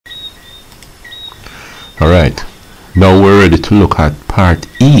Alright, now we're ready to look at part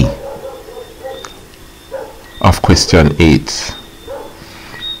E of question 8.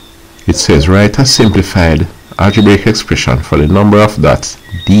 It says write a simplified algebraic expression for the number of dots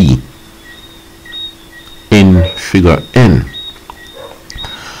D in figure N.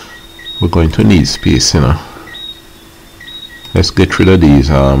 We're going to need space, you know. Let's get rid of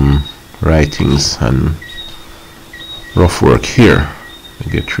these writings and rough work here.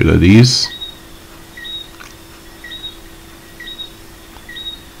 Get rid of these.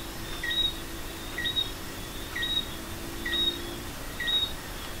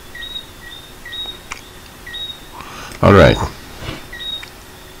 Alright,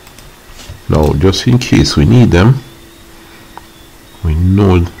 now just in case we need them, we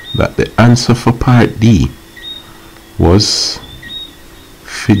know that the answer for part D was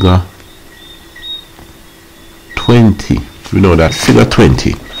figure 20. We know that figure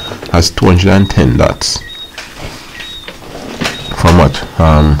 20 has 210 dots from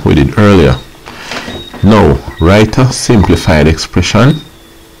what we did earlier. Now write a simplified expression.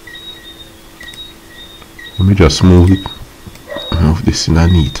 Let me just move this in a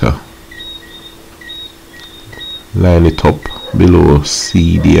neater. Line it up below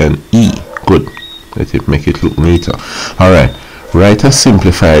C, D, and E. Good. Let it make it look neater. Alright. Write a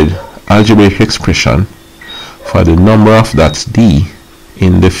simplified algebraic expression for the number of dots D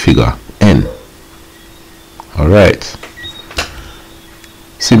in the figure N. Alright.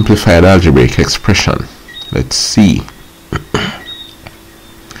 Simplified algebraic expression. Let's see.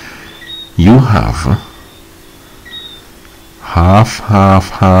 You have half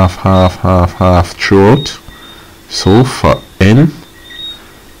throughout. So for N,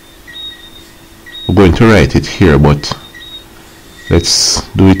 we're going to write it here, but let's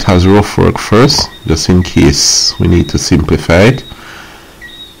do it as rough work first, just in case we need to simplify it.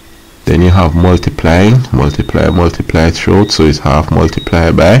 Then you have multiply throughout, so it's half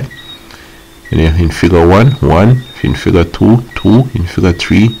multiplied by. And in figure 1, 1, in figure 2, 2, in figure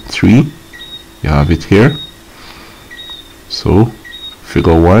 3, 3. You have it here. So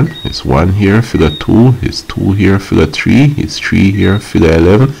figure 1 is 1 here, figure 2 is 2 here, figure 3 is 3 here, figure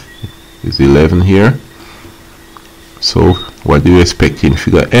 11 is 11 here. So what do you expect in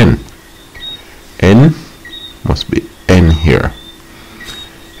figure N? N must be N here.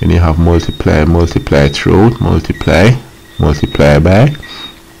 And you have multiply throughout, multiply by.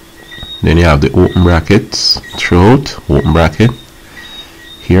 Then you have the open brackets throughout, open bracket.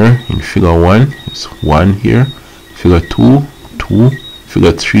 Here in figure 1 is 1 here. Figure 2, 2,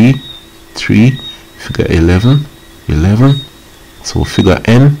 figure 3, 3, figure 11, 11. So figure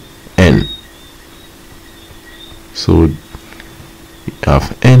N, N. So you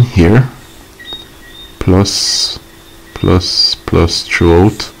have N here, plus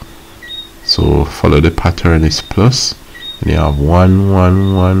throughout. So follow the pattern is plus. And you have 1,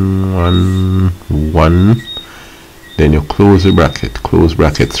 1, 1, 1, 1. Then you close the bracket, close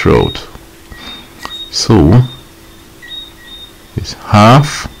bracket throughout. So is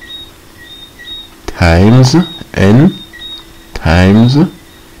half times N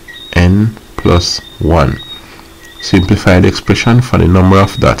plus 1. Simplified expression for the number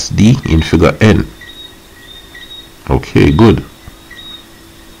of dots D in figure N. Okay, good.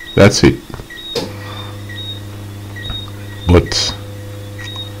 That's it. But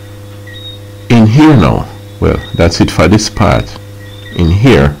in here now, well, that's it for this part. In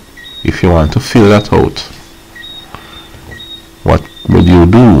here, if you want to fill that out, what would you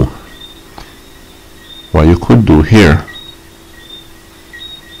do? What you could do here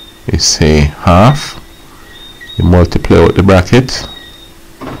is say half, you multiply out the bracket.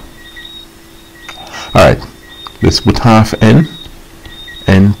 Alright, let's put half N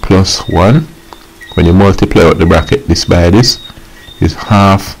plus 1. When you multiply out the bracket this by this is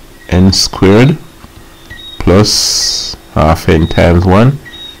half N squared plus half N times 1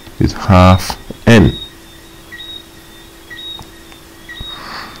 is half N.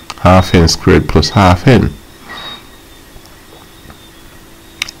 Half N squared plus half N.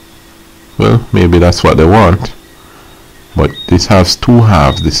 Well, maybe that's what they want, but this has two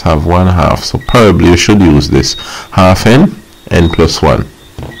halves, this have one half, so probably you should use this half N, N plus 1.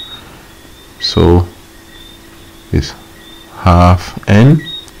 So it's half N,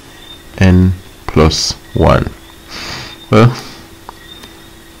 N plus 1. Well,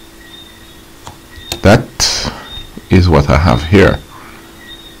 that is what I have here.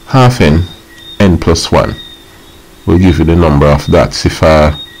 Half N, N plus 1 will give you the number of dots. If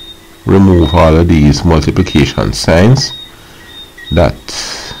I remove all of these multiplication signs, that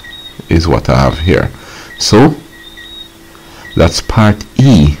is what I have here. So that's part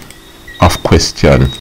E of question